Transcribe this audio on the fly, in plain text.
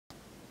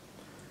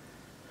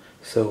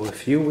So a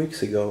few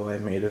weeks ago I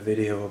made a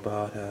video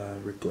about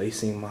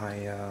replacing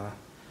my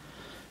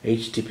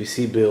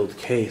HTPC build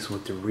case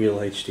with the real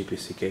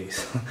HTPC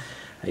case.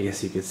 I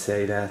guess you could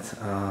say that.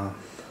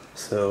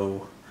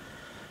 So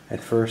at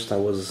first I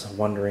was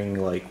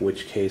wondering like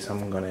which case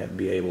I'm gonna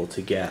be able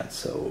to get.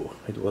 So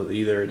it was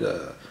either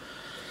the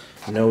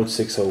Note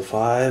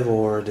 605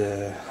 or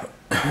the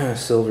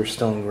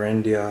Silverstone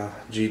Grandia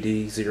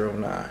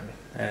GD09,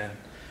 and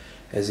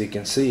as you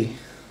can see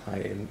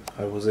I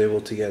was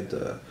able to get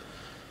the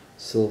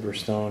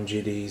Silverstone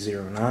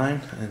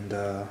GD09, and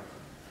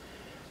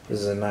this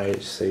is a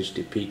nice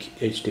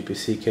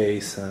HTPC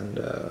case, and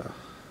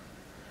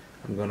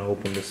I'm gonna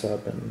open this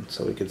up and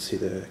so we can see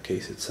the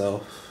case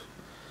itself.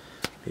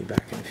 Be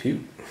back in a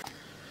few.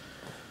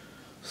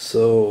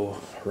 So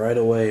right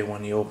away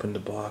when you open the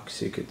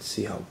box you could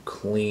see how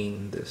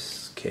clean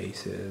this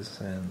case is,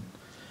 and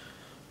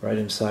right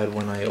inside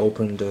when I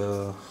opened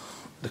the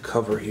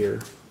cover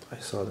here I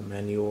saw the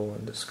manual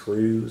and the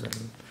screws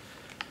and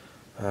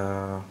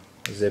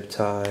zip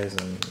ties,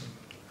 and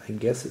I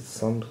guess it's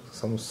some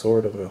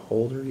sort of a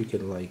holder. You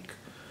could like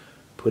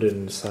put it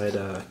inside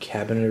a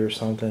cabinet or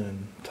something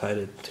and tie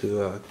it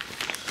to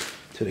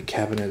the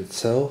cabinet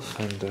itself,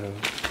 and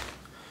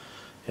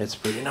it's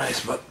pretty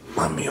nice. But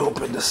let me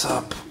open this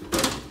up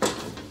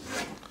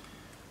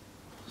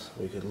so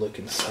we could look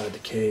inside the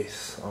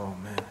case. Oh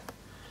man,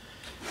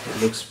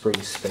 it looks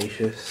pretty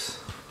spacious.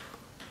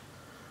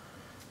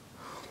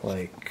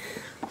 Like,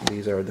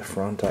 these are the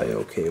front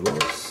I/O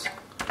cables,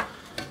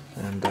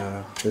 and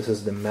this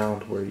is the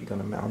mount where you're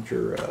gonna mount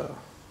your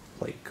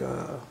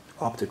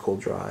optical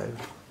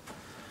drive,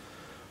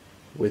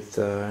 with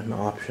an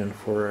option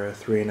for a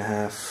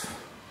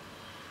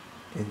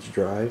 3.5-inch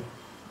drive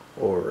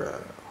or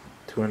a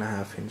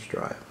 2.5-inch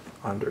drive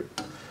under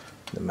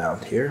the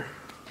mount here.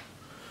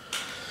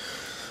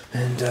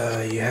 And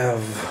you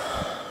have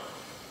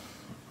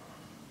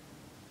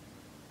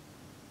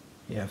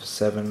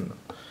 7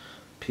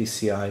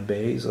 PCI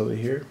bays over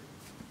here.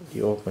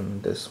 You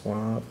open this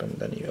one up and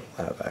then you'll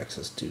have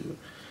access to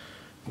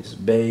these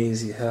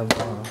bays. You have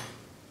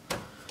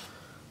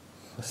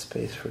a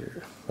space for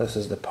your, this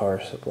is the power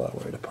supply,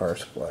 where the power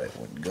supply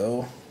would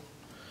go,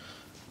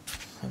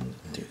 and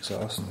the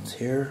exhaust is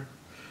here,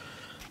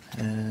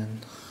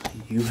 and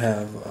you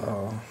have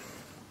a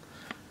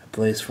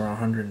place for a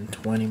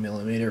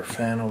 120mm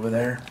fan over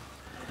there,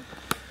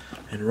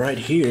 and right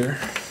here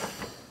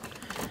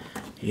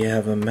you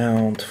have a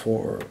mount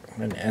for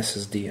an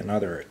SSD,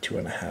 another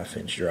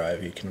 2.5-inch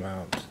drive. You can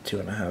mount a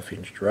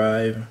 2.5-inch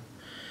drive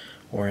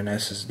or an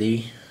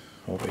SSD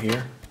over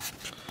here,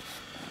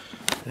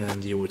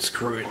 and you would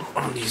screw it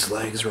on these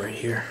legs right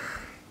here.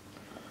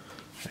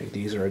 Like,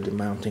 these are the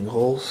mounting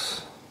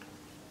holes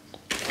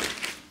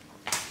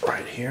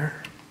right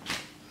here,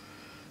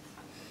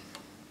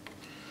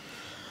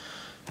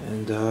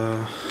 and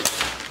yeah,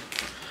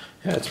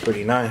 it's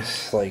pretty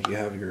nice. Like, you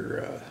have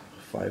your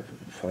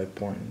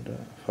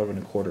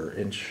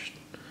 5.25-inch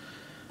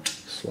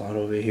slot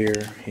over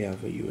here. You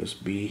have a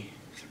USB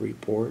 3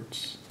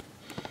 ports,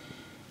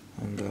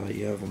 and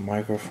you have a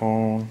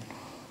microphone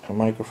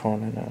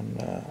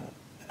and a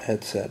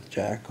headset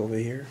jack over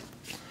here,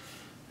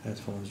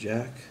 headphones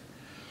jack.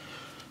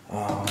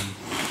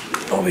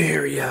 Over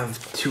here you have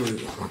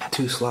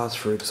two slots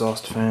for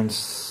exhaust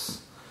fans.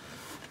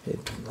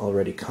 It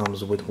already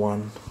comes with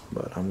one,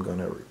 but I'm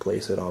gonna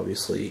replace it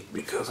obviously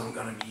because I'm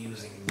gonna be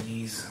using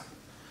these.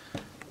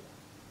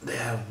 They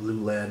have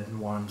blue LED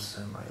ones,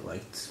 and I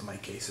liked my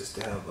cases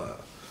to have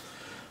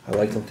I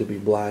like them to be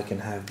black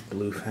and have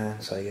blue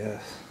fans, I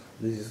guess.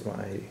 This is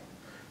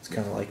it's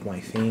kind of like my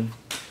theme.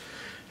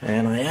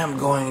 And I am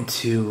going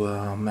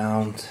to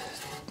mount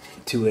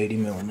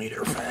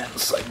 280mm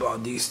fans. I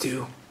bought these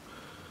two.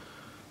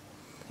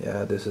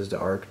 Yeah, this is the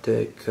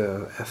Arctic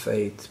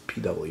F8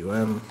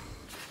 PWM.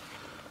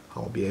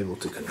 I'll be able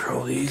to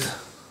control these.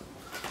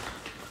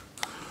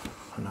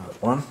 Another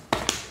one.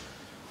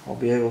 I'll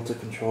be able to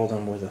control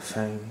them with a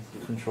fan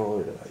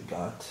controller that I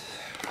got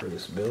for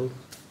this build.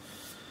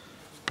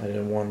 I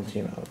didn't want,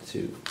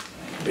 to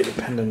be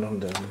dependent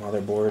on the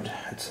motherboard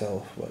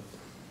itself, but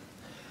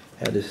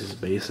yeah, this is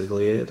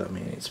basically it. I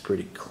mean, it's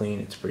pretty clean,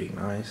 it's pretty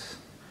nice.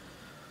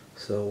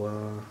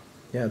 So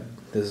yeah,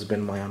 this has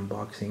been my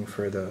unboxing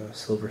for the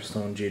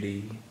Silverstone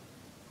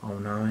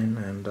GD09,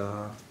 and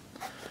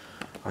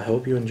I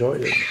hope you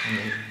enjoyed it. I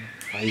mean,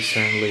 I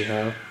certainly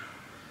have.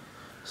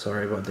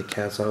 Sorry about the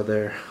cats out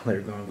there, they're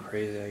going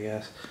crazy, I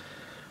guess.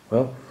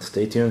 Well,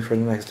 stay tuned for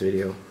the next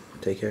video.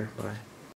 Take care, bye.